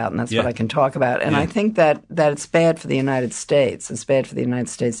know about, and that's what I can talk about. And I think that it's bad for the United States. It's bad for the United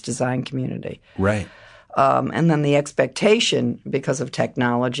States design community. Right. And then the expectation, because of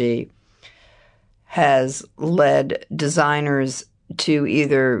technology, has led designers to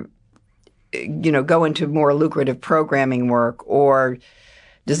either, go into more lucrative programming work or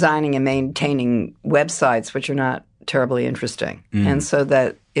designing and maintaining websites, which are not terribly interesting. And so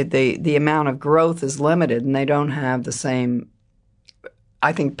that the amount of growth is limited, and they don't have the same.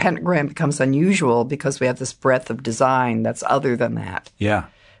 I think Pentagram becomes unusual because we have this breadth of design that's other than that. Yeah.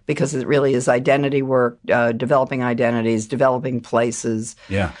 Because it really is identity work, developing identities, developing places.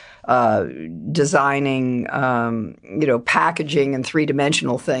 Yeah. Designing, packaging and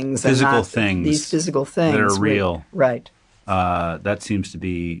three-dimensional things. Physical things. These physical things. That are real. Right. That seems to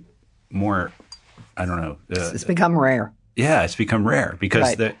be more, I don't know. It's become rare. Yeah, it's become rare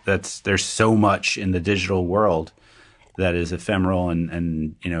because there's so much in the digital world that is ephemeral,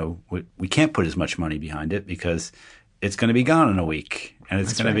 and we can't put as much money behind it because it's going to be gone in a week, and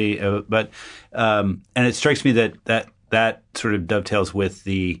it's going to be. And it strikes me that sort of dovetails with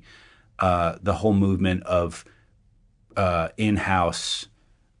the whole movement of in-house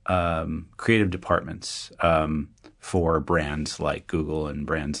creative departments for brands like Google and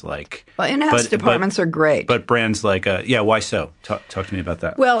brands like. Well, in-house departments are great, but brands like why so? Talk to me about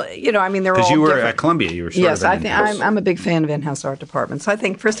that. Well, I mean, they're all because you were different. at Columbia. You were sort yes, of I think I'm a big fan of in-house art departments. I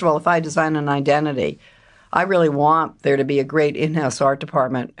think first of all, if I design an identity, I really want there to be a great in-house art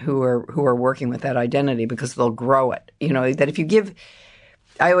department who are working with that identity because they'll grow it. That if you give,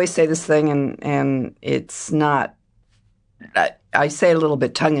 I always say this thing, and it's not. I say it a little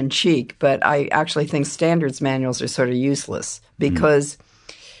bit tongue-in-cheek, but I actually think standards manuals are sort of useless because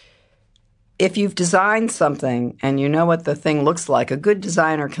if you've designed something and you know what the thing looks like, a good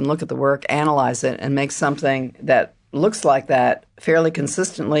designer can look at the work, analyze it, and make something that looks like that fairly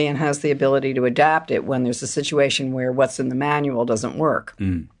consistently and has the ability to adapt it when there's a situation where what's in the manual doesn't work.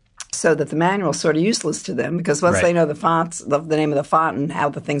 So that the manual is sort of useless to them because once they know the fonts, the name of the font and how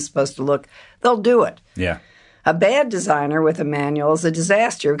the thing's supposed to look, they'll do it. Yeah. A bad designer with a manual is a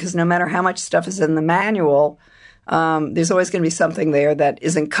disaster because no matter how much stuff is in the manual, there's always going to be something there that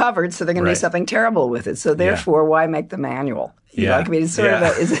isn't covered, so they're going to do something terrible with it. So therefore, why make the manual? I mean, it's sort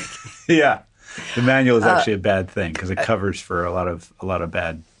of yeah. The manual is actually a bad thing because it covers for a lot of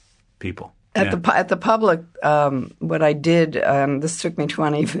bad people. At the public, what I did, this took me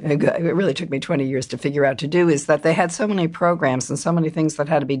it really took me 20 years to figure out to do, is that they had so many programs and so many things that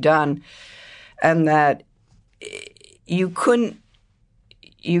had to be done, and that you couldn't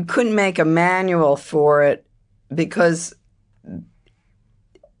make a manual for it because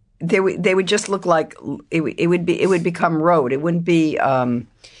they would just look like it would become rote. It wouldn't be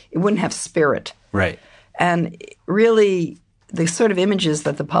it wouldn't have spirit. Right. And really, the sort of images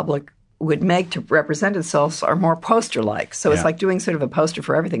that the public would make to represent itself are more poster-like. So it's like doing sort of a poster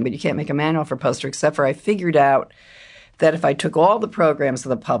for everything, but you can't make a manual for poster except for I figured out that if I took all the programs of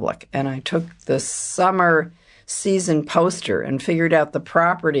the public and I took the summer season poster and figured out the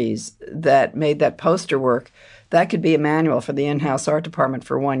properties that made that poster work, that could be a manual for the in-house art department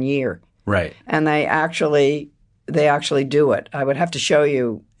for 1 year. Right. And they actually do it. I would have to show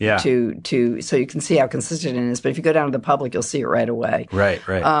you to so you can see how consistent it is. But if you go down to the public, you'll see it right away. Right.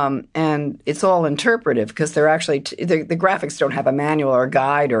 And it's all interpretive because they're actually the graphics don't have a manual or a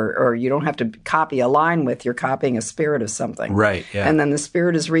guide or you don't have to copy a line with. You're copying a spirit of something. Right. Yeah. And then the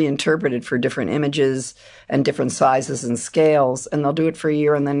spirit is reinterpreted for different images and different sizes and scales, and they'll do it for a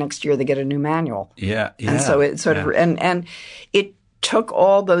year, and then next year they get a new manual. Yeah. And so it sort of and it took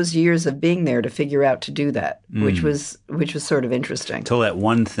all those years of being there to figure out to do that, which was sort of interesting. To let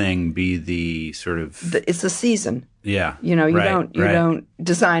one thing be the sort of it's a season. Yeah. You don't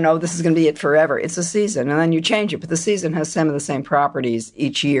design, this is going to be it forever. It's a season, and then you change it, but the season has some of the same properties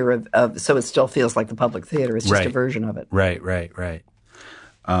each year of so it still feels like the public theater. It's just a version of it. Right.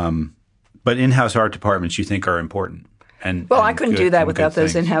 But in-house art departments you think are important. I couldn't do that without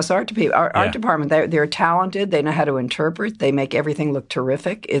those in-house art people. Our art department, they're talented. They know how to interpret. They make everything look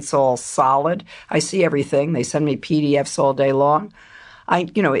terrific. It's all solid. I see everything. They send me PDFs all day long.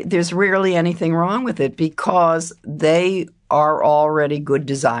 There's rarely anything wrong with it because they are already good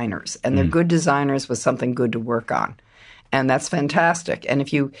designers, and they're good designers with something good to work on, and that's fantastic. And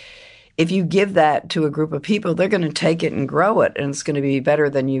if you give that to a group of people, they're going to take it and grow it, and it's going to be better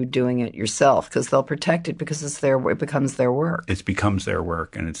than you doing it yourself because they'll protect it because it becomes their work. It becomes their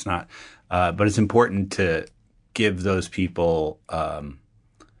work, and it's not. But it's important to give those people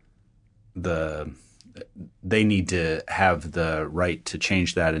they need to have the right to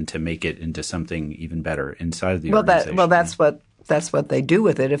change that and to make it into something even better inside of the organization. That's what they do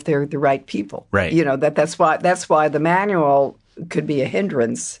with it if they're the right people. Right. That's why the manual could be a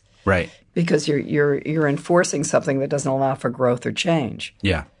hindrance. Right. Because you're enforcing something that doesn't allow for growth or change.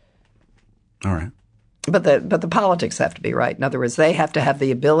 Yeah. All right. But the politics have to be right. In other words, they have to have the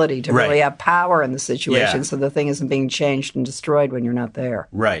ability to really have power in the situation so the thing isn't being changed and destroyed when you're not there.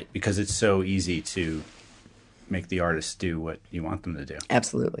 Right. Because it's so easy to make the artists do what you want them to do.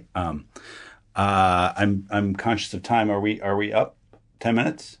 Absolutely. I'm conscious of time. Are we up 10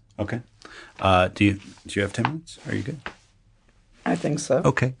 minutes? Okay. Do you have 10 minutes? Are you good? I think so.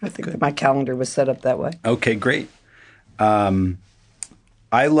 Okay. I think that my calendar was set up that way. Okay, great.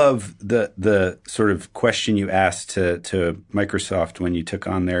 I love the sort of question you asked to Microsoft when you took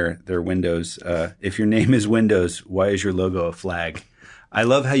on their Windows. If your name is Windows, why is your logo a flag? I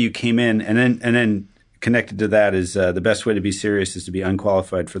love how you came in and then connected to that is the best way to be serious is to be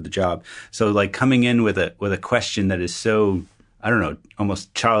unqualified for the job. So like coming in with a question that is so, I don't know,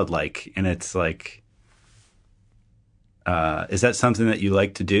 almost childlike, and it's like, is that something that you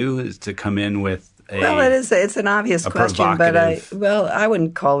like to do? Is to come in with Well, it's an obvious question, but I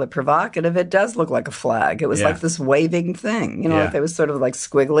wouldn't call it provocative. It does look like a flag. It was like this waving thing, like it was sort of like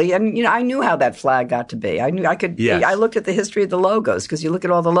squiggly. And, I knew how that flag got to be. I looked at the history of the logos, because you look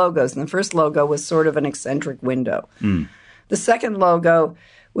at all the logos, and the first logo was sort of an eccentric window. The second logo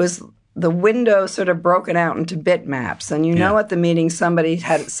was the window sort of broken out into bitmaps. And at the meeting somebody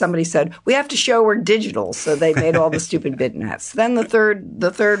said, we have to show we're digital, so they made all the stupid bitmaps. Then the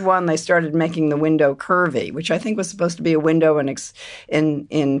third one, they started making the window curvy, which I think was supposed to be a window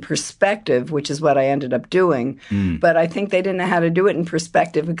in perspective, which is what I ended up doing. But I think they didn't know how to do it in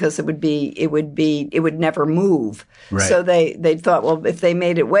perspective, because it would never move. Right. So they thought, well, if they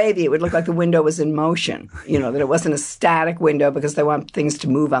made it wavy, it would look like the window was in motion, that it wasn't a static window, because they want things to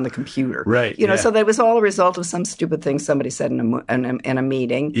move on the computer. Right. So that was all a result of some stupid thing somebody said in a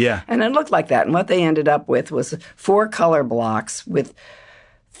meeting. Yeah. And it looked like that. And what they ended up with was 4 color blocks with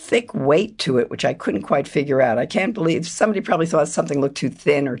thick weight to it, which I couldn't quite figure out. I can't believe somebody probably thought something looked too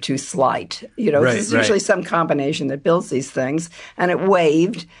thin or too slight. There's usually some combination that builds these things. And it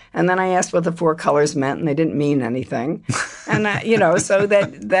waved. And then I asked what the 4 colors meant, and they didn't mean anything. And so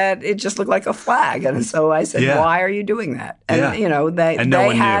that it just looked like a flag. And so I said, why are you doing that? And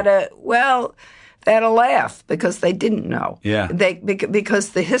they had a laugh, because they didn't know. Yeah.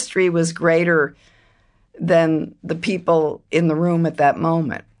 Because the history was greater than the people in the room at that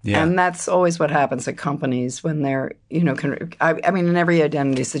moment. Yeah. And that's always what happens at companies when they're, in every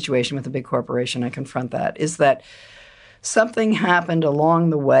identity situation with a big corporation, I confront that, is that something happened along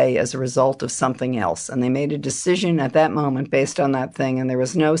the way as a result of something else. And they made a decision at that moment based on that thing, and there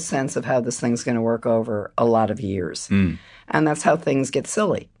was no sense of how this thing's going to work over a lot of years. And that's how things get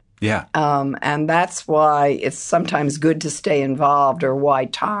silly. Yeah. And that's why it's sometimes good to stay involved, or why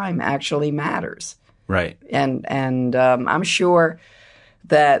time actually matters. Right. And I'm sure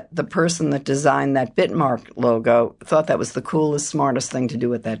that the person that designed that Bitmark logo thought that was the coolest, smartest thing to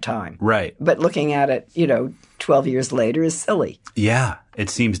do at that time. Right. But looking at it, 12 years later is silly. Yeah. It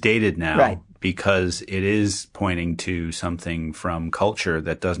seems dated now. Right. Because it is pointing to something from culture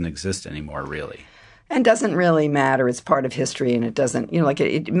that doesn't exist anymore, really. And doesn't really matter. It's part of history, and it doesn't,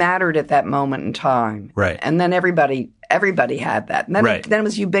 it mattered at that moment in time. Right. And then everybody had that. And then, then it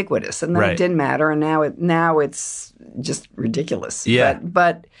was ubiquitous, and then it didn't matter, and now it's just ridiculous. Yeah.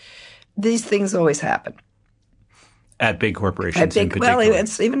 But these things always happen. At big corporations in particular. Well,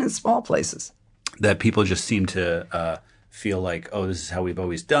 it's even in small places. That people just seem to feel like, oh, this is how we've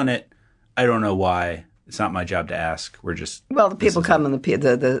always done it. I don't know why. It's not my job to ask. We're just... Well, the people come and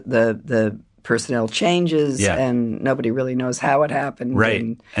the personnel changes, and nobody really knows how it happened. Right.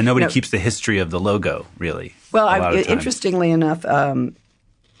 And nobody keeps the history of the logo, really. Well, interestingly enough, last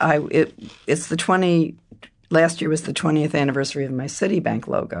year was the 20th anniversary of my Citibank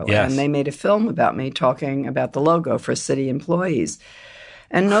logo. Yes. And they made a film about me talking about the logo for city employees.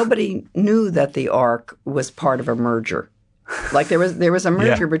 And nobody knew that the ARC was part of a merger. Like there was a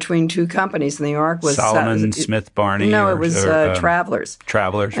merger between 2 companies, and the ARC was Solomon Smith Barney. No, it was Travelers.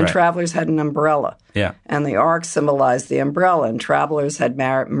 Travelers, and Travelers had an umbrella. Yeah, and the ARC symbolized the umbrella, and Travelers had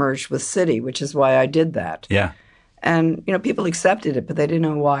merged with City, which is why I did that. Yeah, and people accepted it, but they didn't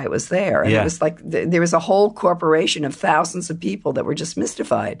know why it was there. And it was like there was a whole corporation of thousands of people that were just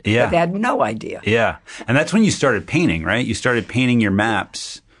mystified. Yeah, they had no idea. Yeah, and that's when you started painting, right? You started painting your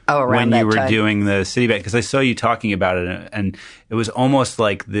maps. When you were doing the Citibank, because I saw you talking about it, and it was almost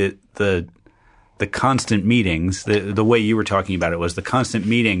like the constant meetings. The way you were talking about it was the constant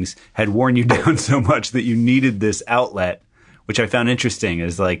meetings had worn you down so much that you needed this outlet, which I found interesting.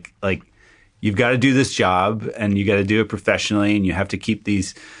 Is like you've got to do this job, and you got to do it professionally, and you have to keep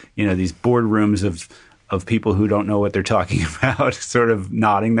these boardrooms of people who don't know what they're talking about, sort of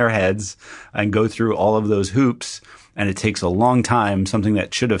nodding their heads, and go through all of those hoops. And it takes a long time. Something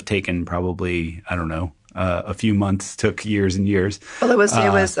that should have taken probably, I don't know, a few months took years and years. Well, it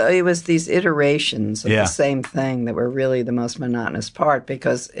was these iterations of the same thing that were really the most monotonous part,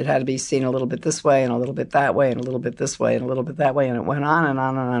 because it had to be seen a little bit this way and a little bit that way and a little bit this way and a little bit that way, and it went on and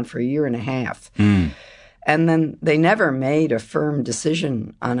on and on for a year and a half. And then they never made a firm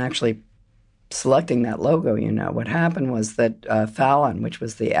decision on actually selecting that logo. What happened was that Fallon, which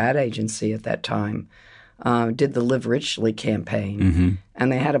was the ad agency at that time, did the Live Richly campaign,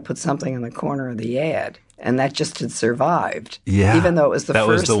 and they had to put something in the corner of the ad, and that just had survived. Yeah, even though it was the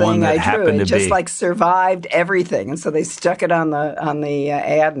first thing I drew, it just like survived everything, and so they stuck it on the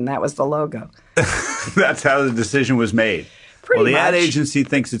ad, and that was the logo. That's how the decision was made. Pretty much. Ad agency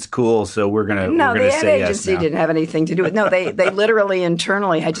thinks it's cool, so we're gonna say yes now. No, the ad agency didn't have anything to do with it. No, they literally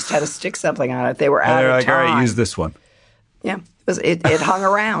internally had to stick something on it. They were out of time. All right, use this one. Yeah, it hung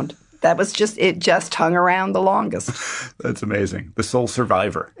around. That was it just hung around the longest. That's amazing. The sole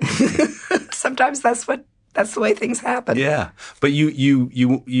survivor. Sometimes that's the way things happen. Yeah. But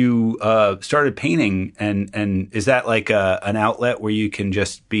you started painting, and is that like an outlet where you can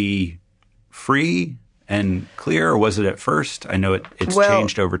just be free and clear, or was it at first? I know it's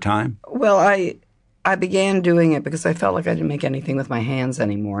changed over time. Well, I began doing it because I felt like I didn't make anything with my hands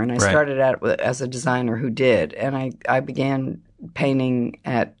anymore, and I started out as a designer who did, and I began painting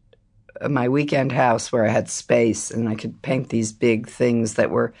at my weekend house where I had space, and I could paint these big things that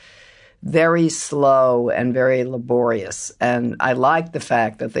were very slow and very laborious. And I liked the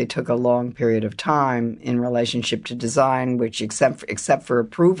fact that they took a long period of time in relationship to design, which except for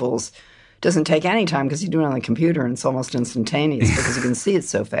approvals, doesn't take any time because you do it on the computer and it's almost instantaneous because you can see it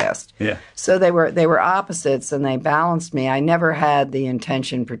so fast. Yeah. So they were opposites, and they balanced me. I never had the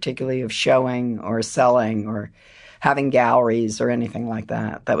intention particularly of showing or selling or having galleries or anything like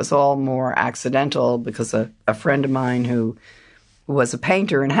that. That was all more accidental because a friend of mine who was a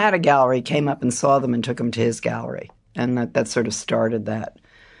painter and had a gallery came up and saw them and took them to his gallery. And that sort of started that.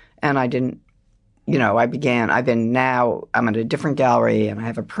 And I didn't, I'm at a different gallery, and I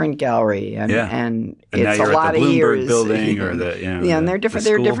have a print gallery, and it's a lot of years. Building or and there are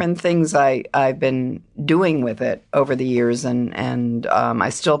different things I've been doing with it over the years, and I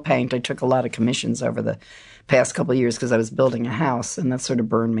still paint. I took a lot of commissions over the past couple of years because I was building a house, and that sort of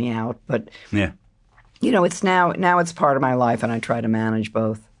burned me out. But it's now it's part of my life, and I try to manage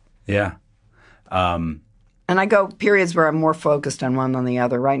both. Yeah. And I go periods where I'm more focused on one than the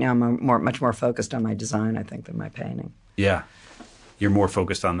other. Right now, I'm much more focused on my design, I think, than my painting. Yeah. You're more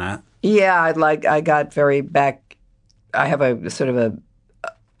focused on that? Yeah. I got very back. I have a sort of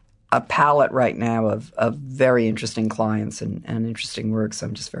a palette right now of very interesting clients and interesting work, so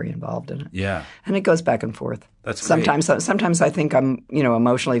I'm just very involved in it. Yeah. And it goes back and forth. That's great. Sometimes I think I'm,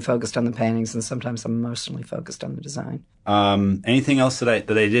 emotionally focused on the paintings, and sometimes I'm emotionally focused on the design. Anything else that I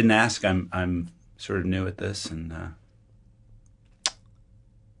didn't ask? I'm sort of new at this, and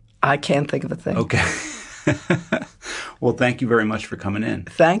I can't think of a thing. Okay. Well, thank you very much for coming in.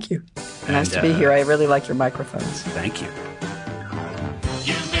 Thank you. Nice to be here. I really like your microphones. Thank you.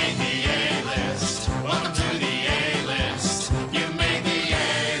 You made the A-list. Welcome to the A-list. You made the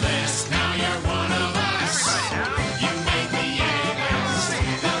A-list. Now you're one of us. You made the A-list.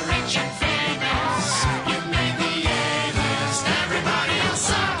 The rich and famous. You made the A-list. Everybody else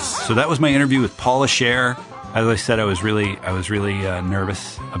sucks. So that was my interview with Paula Scher. As I said, I was really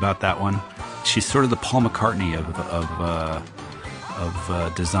nervous about that one. She's sort of the Paul McCartney of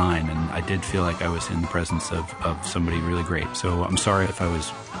design, and I did feel like I was in the presence of somebody really great. So I'm sorry if I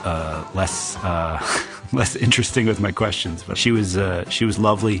was less interesting with my questions, but she was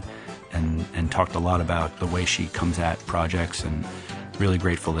lovely and talked a lot about the way she comes at projects, and really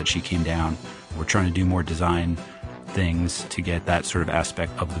grateful that she came down. We're trying to do more design things to get that sort of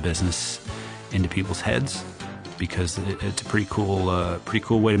aspect of the business into people's heads, because it's a pretty cool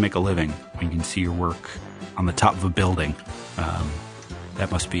way to make a living when you can see your work on the top of a building.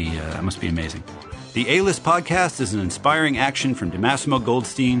 That must be amazing. The A-List podcast is an inspiring action from DeMassimo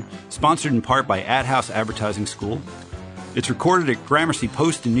Goldstein, sponsored in part by Ad House Advertising School. It's recorded at Gramercy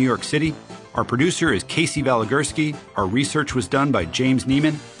Post in New York City. Our producer is Casey Valigursky. Our research was done by James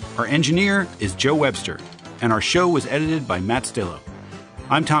Neiman. Our engineer is Joe Webster. And our show was edited by Matt Stillo.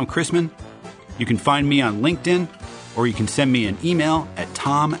 I'm Tom Chrisman. You can find me on LinkedIn, or you can send me an email at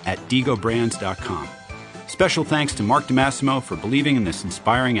tom@digobrands.com. Special thanks to Mark DeMassimo for believing in this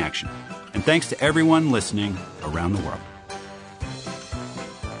inspiring action. And thanks to everyone listening around the world.